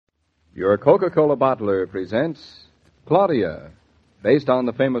Your Coca-Cola bottler presents Claudia, based on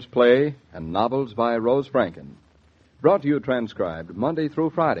the famous play and novels by Rose Franken. Brought to you transcribed Monday through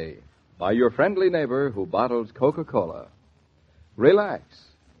Friday by your friendly neighbor who bottles Coca-Cola. Relax.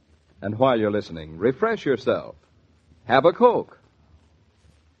 And while you're listening, refresh yourself. Have a Coke.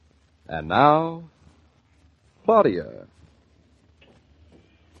 And now, Claudia.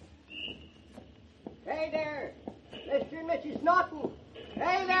 Hey there, Mr. and Mrs. Norton.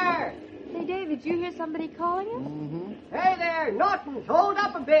 Hey there. Say, David, you hear somebody calling us? Mm-hmm. Hey there, Nortons, hold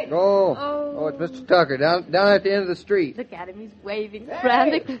up a bit. Oh, it's Mr. Tucker down at the end of the street. Look at him, he's waving Hey.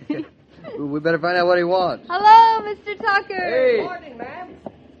 frantically. We better find out what he wants. Hello, Mr. Tucker. Hey. Good morning, ma'am.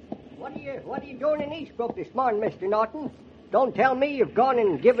 What are you doing in Eastbrook this morning, Mr. Norton? Don't tell me you've gone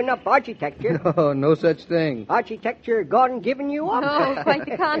and given up architecture. No such thing. Architecture gone and given you up? No, quite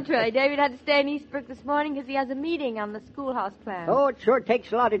the contrary. David had to stay in Eastbrook this morning because he has a meeting on the schoolhouse plan. Oh, it sure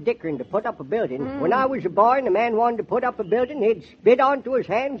takes a lot of dickering to put up a building. When I was a boy and a man wanted to put up a building, he'd spit onto his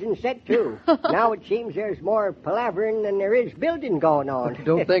hands and set to. Now it seems there's more palavering than there is building going on.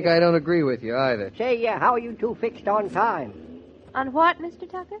 Don't think I don't agree with you either. Say, how are you two fixed on time? On what,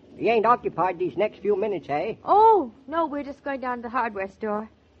 Mr. Tucker? You ain't occupied these next few minutes, eh? Oh, no, we're just going down to the hardware store.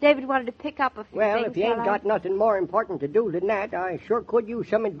 David wanted to pick up a few Well, things. if you ain't got nothing more important to do than that, I sure could use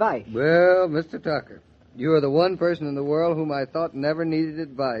some advice. Well, Mr. Tucker, you are the one person in the world whom I thought never needed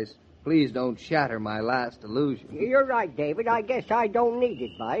advice. Please don't shatter my last illusion. You're right, David. I guess I don't need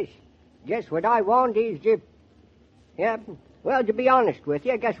advice. Guess what I want is well, to be honest with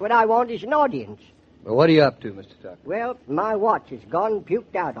you, I guess what I want is an audience. Well, what are you up to, Mr. Tucker? Well, my watch has gone and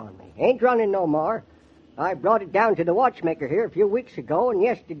puked out on me. Ain't running no more. I brought it down to the watchmaker here a few weeks ago, and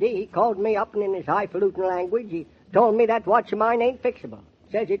yesterday he called me up, and in his highfalutin language, he told me that watch of mine ain't fixable.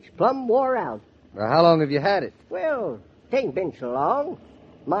 Says it's plumb wore out. Well, how long have you had it? Well, it ain't been so long.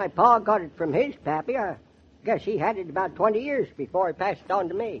 My pa got it from his pappy. I guess he had it about 20 years before he passed it on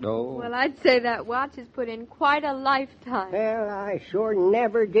to me. No. Well, I'd say that watch has put in quite a lifetime. Well, I sure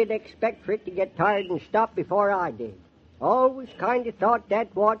never did expect for it to get tired and stop before I did. Always kind of thought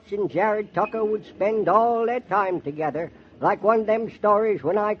that watch and Jared Tucker would spend all their time together, like one of them stories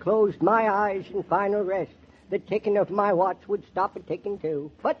when I closed my eyes in final rest. The ticking of my watch would stop a ticking,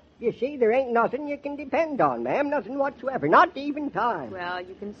 too. But, you see, there ain't nothing you can depend on, ma'am. Nothing whatsoever. Not even time. Well,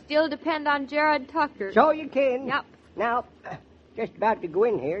 you can still depend on Jared Tucker. So you can. Yep. Now, just about to go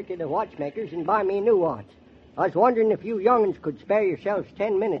in here to the watchmakers and buy me a new watch. I was wondering if you young'uns could spare yourselves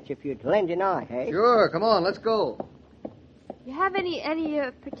 10 minutes if you'd lend an eye, eh? Sure, come on, let's go. You have any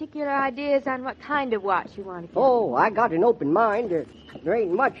particular ideas on what kind of watch you want to get? Oh, I got an open mind. There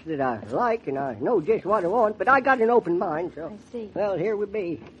ain't much that I like, and I know just what I want, but I got an open mind, so... I see. Well, here we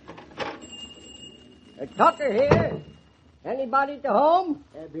be. Tucker here. Anybody at the home?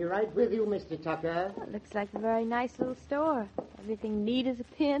 I'll be right with you, Mr. Tucker. Well, it looks like a very nice little store. Everything neat as a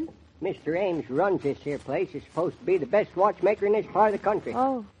pin. Mr. Ames runs this here place. It's supposed to be the best watchmaker in this part of the country.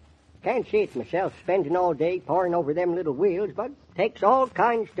 Oh, Can't see it myself, spending all day poring over them little wheels, but takes all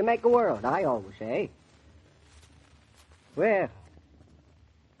kinds to make a world, I always say. Well,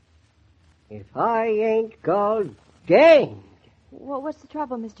 if I ain't called danged. what's the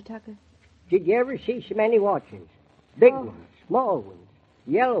trouble, Mr. Tucker? Did you ever see so many watches? Big Oh. ones, small ones,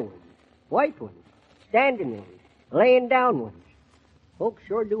 yellow ones, white ones, standing ones, laying down ones. Folks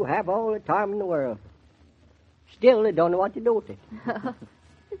sure do have all the time in the world. Still, they don't know what to do with it.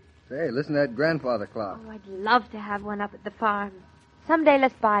 Say, listen to that grandfather clock. Oh, I'd love to have one up at the farm. Someday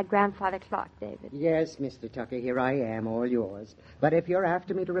let's buy a grandfather clock, David. Yes, Mr. Tucker, here I am, all yours. But if you're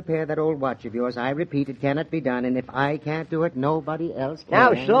after me to repair that old watch of yours, I repeat, it cannot be done, and if I can't do it, nobody else can.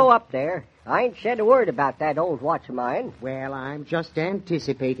 Now, slow up there. I ain't said a word about that old watch of mine. Well, I'm just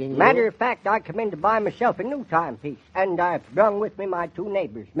anticipating you. Matter of fact, I come in to buy myself a new timepiece, and I've brung with me my two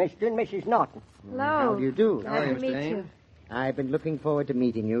neighbors, Mr. and Mrs. Norton. Hello. How do you do? Glad to Mr. meet Ames. you. I've been looking forward to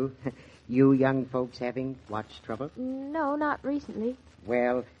meeting you. You young folks having watch trouble? No, not recently.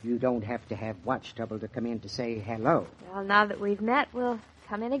 Well, you don't have to have watch trouble to come in to say hello. Well, now that we've met, we'll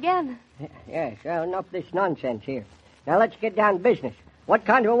come in again. Yes, well, enough of this nonsense here. Now, let's get down to business. What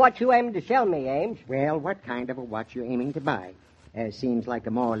kind of a watch you aiming to sell me, Ames? Well, what kind of a watch you aiming to buy? Seems like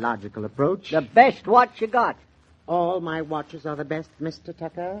a more logical approach. The best watch you got. All my watches are the best, Mr.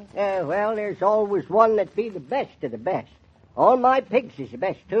 Tucker? Well, there's always one that be the best of the best. All my pigs is the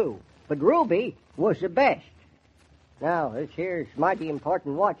best, too. But Ruby was the best. Now, this here's mighty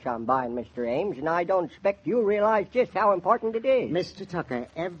important watch I'm buying, Mr. Ames, and I don't expect you realize just how important it is. Mr. Tucker,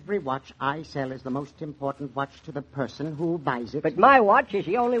 every watch I sell is the most important watch to the person who buys it. But my watch is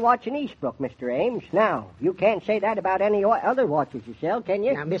the only watch in Eastbrook, Mr. Ames. Now, you can't say that about any other watches you sell, can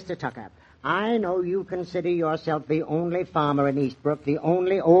you? Now, Mr. Tucker, I know you consider yourself the only farmer in Eastbrook, the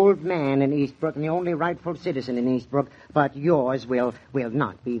only old man in Eastbrook, and the only rightful citizen in Eastbrook, but yours will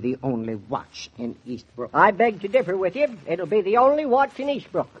not be the only watch in Eastbrook. I beg to differ with you. It'll be the only watch in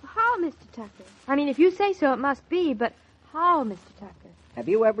Eastbrook. How, Mr. Tucker? I mean, if you say so, it must be, but how, Mr. Tucker? Have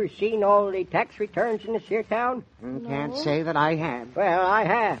you ever seen all the tax returns in this here town? Can't say that I have. Well, I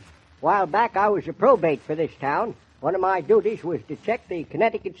have. A while back, I was a probate for this town. One of my duties was to check the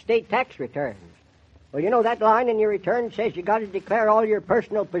Connecticut state tax returns. Well, you know that line in your return says you got to declare all your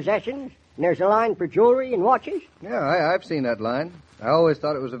personal possessions, and there's a line for jewelry and watches? Yeah, I've seen that line. I always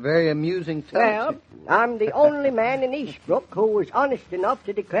thought it was a very amusing touch. Well, I'm the only man in Eastbrook who was honest enough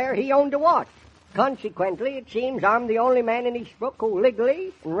to declare he owned a watch. Consequently, it seems I'm the only man in Eastbrook who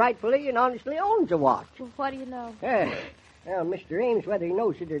legally and rightfully and honestly owns a watch. Well, what do you know? Well, Mr. Ames, whether he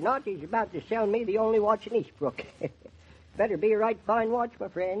knows it or not, he's about to sell me the only watch in Eastbrook. Better be a right fine watch, my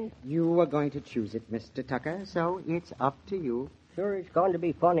friend. You are going to choose it, Mr. Tucker, so it's up to you. Sure, it's going to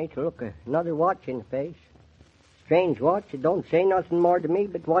be funny to look another watch in the face. Strange watch. It don't say nothing more to me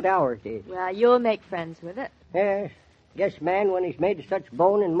but what hour it is. Well, you'll make friends with it. Yes. Guess man, when he's made of such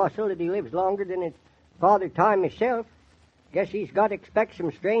bone and muscle that he lives longer than his father time himself, guess he's got to expect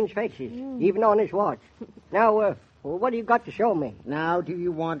some strange faces, even on his watch. Now, well, what do you got to show me? Now, do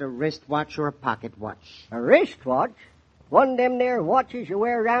you want a wristwatch or a pocket watch? A wristwatch? One of them there watches you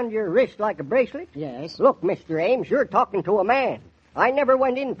wear around your wrist like a bracelet? Yes. Look, Mr. Ames, you're talking to a man. I never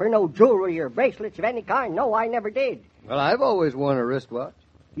went in for no jewelry or bracelets of any kind. No, I never did. Well, I've always worn a wristwatch.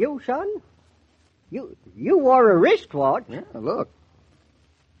 You, son? You wore a wristwatch? Yeah, look.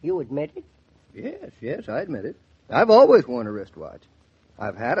 You admit it? Yes, I admit it. I've always worn a wristwatch.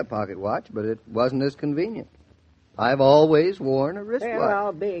 I've had a pocket watch, but it wasn't as convenient. I've always worn a wristwatch.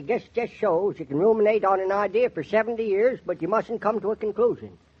 Well, guess just shows you can ruminate on an idea for 70 years, but you mustn't come to a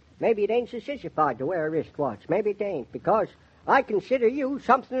conclusion. Maybe it ain't so sissified to wear a wristwatch. Maybe it ain't, because I consider you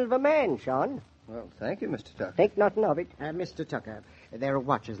something of a man, son. Well, thank you, Mr. Tucker. Think nothing of it. Mr. Tucker, there are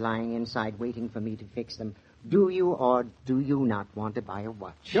watches lying inside waiting for me to fix them. Do you or do you not want to buy a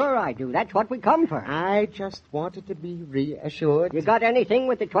watch? Sure I do. That's what we come for. I just wanted to be reassured. You got anything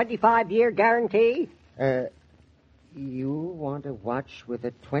with a 25-year guarantee? You want a watch with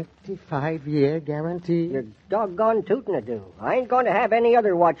a 25-year guarantee? You're doggone tootin' I do. I ain't going to have any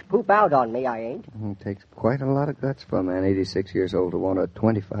other watch poop out on me, I ain't. It takes quite a lot of guts for a man 86 years old to want a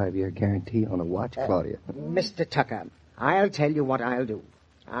 25-year guarantee on a watch, Claudia. Mr. Tucker, I'll tell you what I'll do.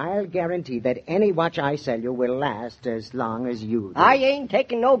 I'll guarantee that any watch I sell you will last as long as you do. I ain't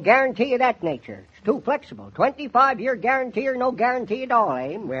taking no guarantee of that nature. It's too flexible. 25-year guarantee or no guarantee at all,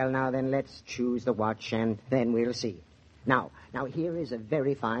 Aim. Well, now then, let's choose the watch, and then we'll see. Now, here is a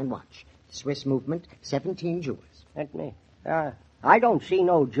very fine watch. Swiss movement, 17 jewels. Let me. I don't see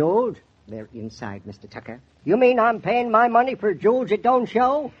no jewels. They're inside, Mr. Tucker. You mean I'm paying my money for jewels that don't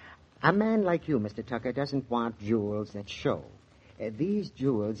show? A man like you, Mr. Tucker, doesn't want jewels that show. These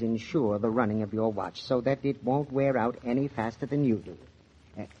jewels ensure the running of your watch so that it won't wear out any faster than you do.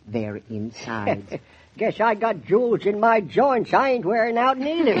 They're inside. Guess I got jewels in my joints. I ain't wearing out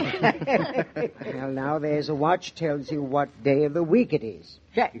neither. Well, now there's a watch tells you what day of the week it is.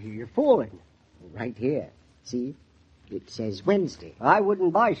 You're fooling. Right here. See? It says Wednesday. I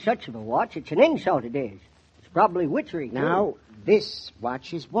wouldn't buy such of a watch. It's an insult, it is. It's probably witchery, too. Now, this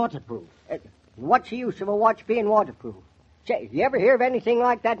watch is waterproof. What's the use of a watch being waterproof? Say, you ever hear of anything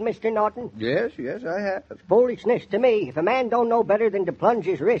like that, Mr. Norton? Yes, I have. It's foolishness to me. If a man don't know better than to plunge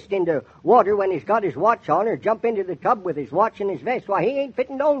his wrist into water when he's got his watch on or jump into the tub with his watch and his vest, why, he ain't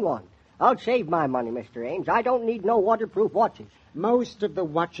fitting to own one. I'll save my money, Mr. Ames. I don't need no waterproof watches. Most of the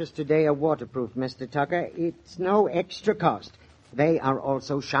watches today are waterproof, Mr. Tucker. It's no extra cost. They are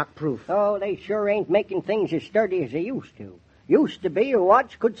also shockproof. Oh, they sure ain't making things as sturdy as they used to. Used to be a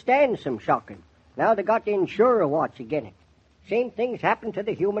watch could stand some shocking. Now they got to insure a watch again it. Same things happen to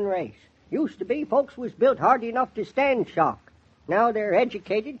the human race. Used to be folks was built hard enough to stand shock. Now they're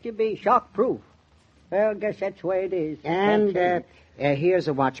educated to be shock-proof. Well, guess that's the way it is. And here's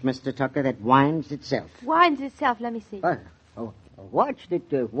a watch, Mr. Tucker, that winds itself. Winds itself, let me see. A watch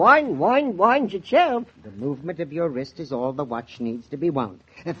that winds itself. The movement of your wrist is all the watch needs to be wound.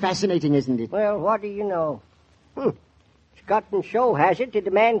 Fascinating, isn't it? Well, what do you know? Scott and Show has it that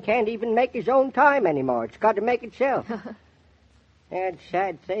a man can't even make his own time anymore. It's got to make itself. That's a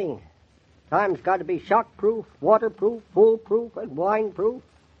sad thing. Time's got to be shockproof, waterproof, foolproof, and wineproof.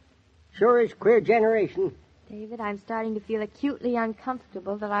 Sure is queer generation. David, I'm starting to feel acutely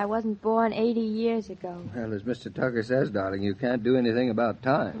uncomfortable that I wasn't born 80 years ago. Well, as Mr. Tucker says, darling, you can't do anything about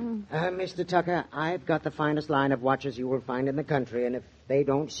time. Mr. Tucker, I've got the finest line of watches you will find in the country, and if they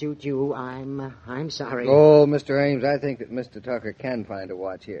don't suit you, I'm sorry. Oh, Mr. Ames, I think that Mr. Tucker can find a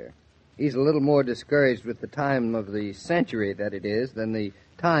watch here. He's a little more discouraged with the time of the century that it is than the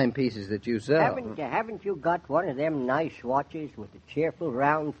timepieces that you sell. Haven't you got one of them nice watches with a cheerful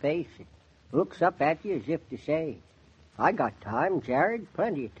round face? It looks up at you as if to say, I got time, Jared,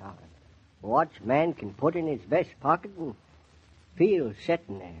 plenty of time. A watch man can put in his vest pocket and feel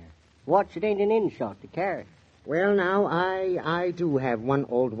setting there. Watch it ain't an insult to carry. Well, now, I do have one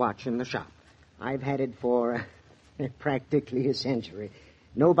old watch in the shop. I've had it for practically a century.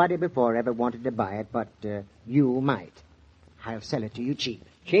 Nobody before ever wanted to buy it, but you might. I'll sell it to you cheap.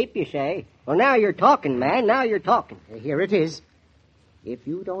 Cheap, you say? Well, now you're talking, man. Now you're talking. Here it is. If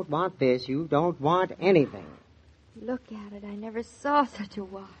you don't want this, you don't want anything. Look at it. I never saw such a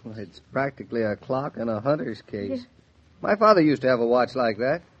watch. Well, it's practically a clock in a hunter's case. My father used to have a watch like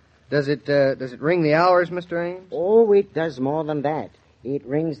that. Does it ring the hours, Mr. Ames? Oh, it does more than that. It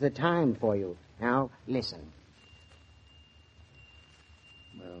rings the time for you. Now, listen.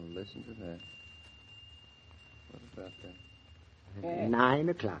 Well, listen to that. What about that? 9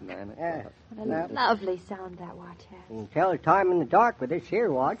 o'clock. 9 o'clock. What a lovely sound that watch has. You can tell the time in the dark with this here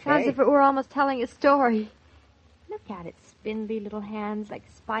watch, Sounds eh? as if it were almost telling a story. Look at its spindly little hands like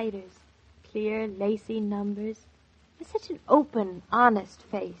spiders. Clear, lacy numbers. It's such an open, honest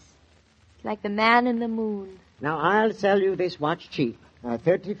face. It's like the man in the moon. Now, I'll sell you this watch cheap.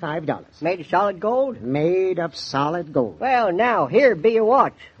 $35. Made of solid gold? Made of solid gold. Well, now, here be a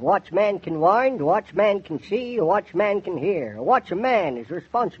watch. A watchman can wind, a watchman can see, a watchman can hear. A watch a man is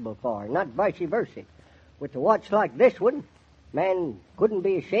responsible for, not vice versa. With a watch like this one, man couldn't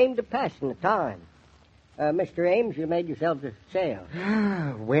be ashamed of passing the time. Mr. Ames, you made yourself a sale.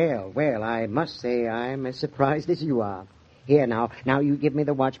 Well, I must say I'm as surprised as you are. Here, now you give me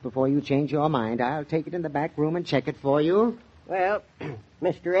the watch before you change your mind. I'll take it in the back room and check it for you. Well,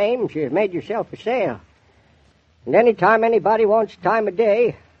 Mr. Ames, you've made yourself a sale. And any time anybody wants time of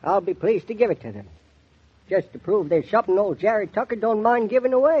day, I'll be pleased to give it to them. Just to prove there's something old Jared Tucker don't mind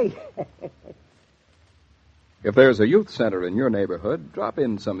giving away. If there's a youth center in your neighborhood, drop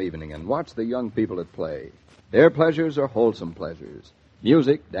in some evening and watch the young people at play. Their pleasures are wholesome pleasures.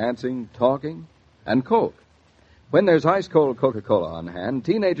 Music, dancing, talking, and Coke. When there's ice-cold Coca-Cola on hand,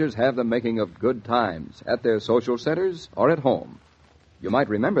 teenagers have the making of good times at their social centers or at home. You might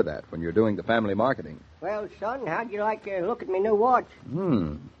remember that when you're doing the family marketing. Well, son, how'd you like to look at me new watch?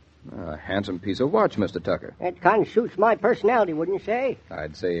 A handsome piece of watch, Mr. Tucker. That kind of suits my personality, wouldn't you say?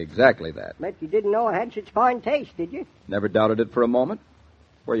 I'd say exactly that. Bet you didn't know I had such fine taste, did you? Never doubted it for a moment.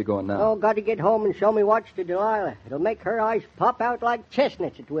 Where are you going now? Oh, got to get home and show me watch to Delilah. It'll make her eyes pop out like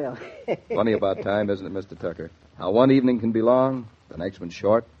chestnuts, it will. Funny about time, isn't it, Mr. Tucker? How one evening can be long, the next one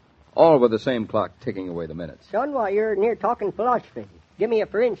short, all with the same clock ticking away the minutes. Son, while you're near talking philosophy, give me a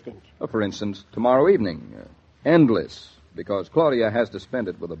for instance. For instance, tomorrow evening, endless, because Claudia has to spend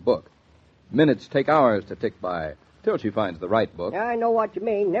it with a book. Minutes take hours to tick by till she finds the right book. I know what you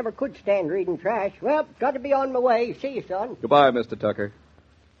mean. Never could stand reading trash. Well, got to be on my way. See you, son. Goodbye, Mr. Tucker.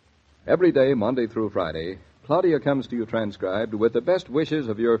 Every day, Monday through Friday, Claudia comes to you transcribed with the best wishes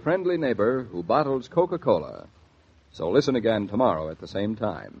of your friendly neighbor who bottles Coca-Cola. So listen again tomorrow at the same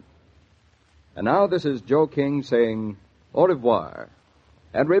time. And now this is Joe King saying au revoir.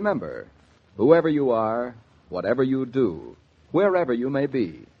 And remember, whoever you are, whatever you do, wherever you may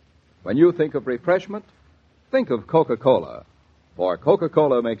be, when you think of refreshment, think of Coca-Cola. For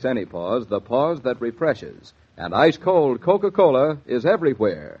Coca-Cola makes any pause the pause that refreshes. And ice-cold Coca-Cola is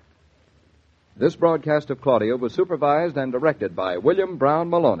everywhere. This broadcast of Claudia was supervised and directed by William Brown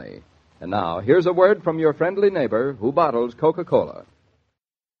Maloney. And now, here's a word from your friendly neighbor who bottles Coca-Cola.